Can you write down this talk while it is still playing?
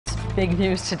Big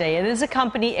news today. It is a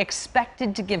company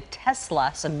expected to give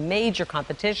Tesla some major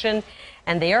competition,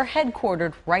 and they are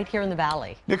headquartered right here in the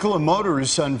Valley. Nikola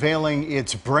Motors unveiling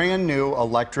its brand new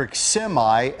electric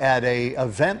semi at an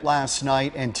event last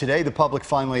night, and today the public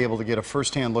finally able to get a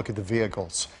first-hand look at the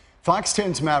vehicles. Fox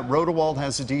 10's Matt Rodewald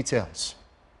has the details.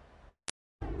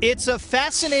 It's a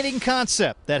fascinating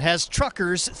concept that has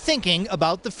truckers thinking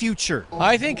about the future.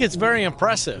 I think it's very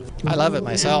impressive. I love it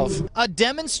myself. A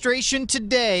demonstration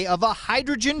today of a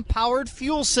hydrogen-powered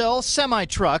fuel cell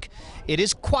semi-truck. It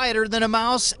is quieter than a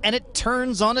mouse, and it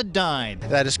turns on a dime.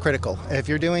 That is critical. If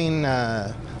you're doing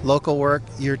local work,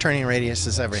 your turning radius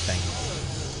is everything.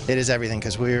 It is everything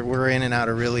because we're in and out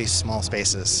of really small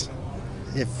spaces.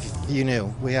 If you knew,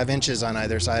 we have inches on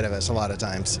either side of us a lot of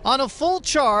times. On a full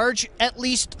charge, at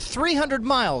least 300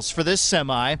 miles for this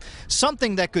semi,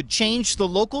 something that could change the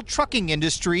local trucking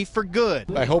industry for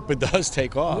good. I hope it does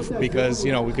take off because,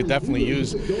 we could definitely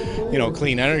use,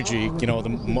 clean energy,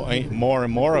 the more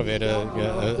and more of it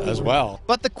as well.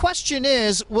 But the question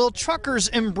is, will truckers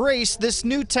embrace this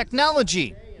new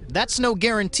technology? That's no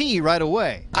guarantee right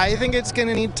away. I think it's going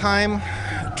to need time.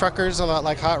 Truckers, a lot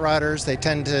like hot rodders, they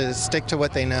tend to stick to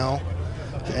what they know,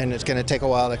 and it's going to take a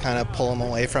while to kind of pull them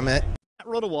away from it. Matt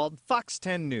Rodewald, Fox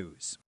 10 News.